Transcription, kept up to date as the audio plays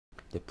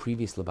the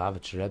previous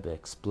Lubavitcher Rebbe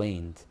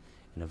explained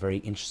in a very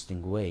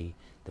interesting way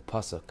the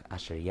pasuk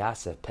Asher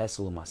Yaseh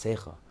Pesel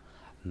Masecha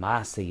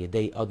Maaseh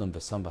Yedei Adam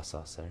B'Sam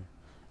Basaser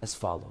as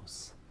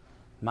follows.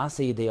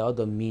 Maaseh Yedei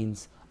Adam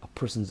means a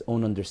person's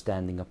own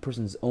understanding, a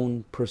person's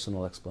own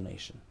personal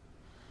explanation.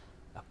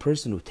 A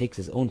person who takes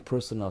his own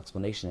personal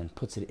explanation and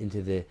puts it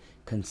into the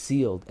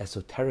concealed,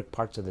 esoteric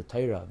parts of the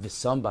Torah,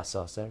 V'Sam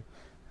Basaser,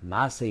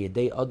 Maaseh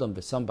Yedei Adam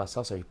B'Sam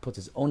Basaser, he puts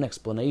his own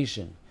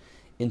explanation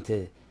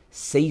into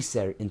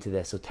Seiser, into the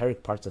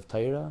esoteric parts of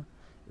Torah,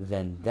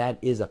 then that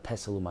is a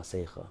Peselu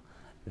Masecha.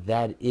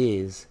 That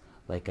is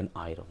like an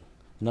idol.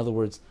 In other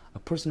words, a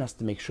person has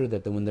to make sure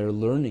that when they're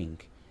learning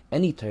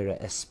any Torah,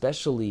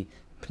 especially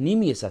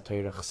Pnimius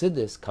Torah,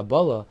 Chassidus,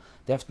 Kabbalah,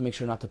 they have to make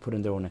sure not to put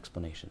in their own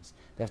explanations.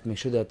 They have to make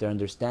sure that they're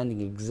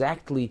understanding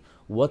exactly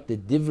what the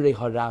Divrei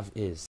Harav is.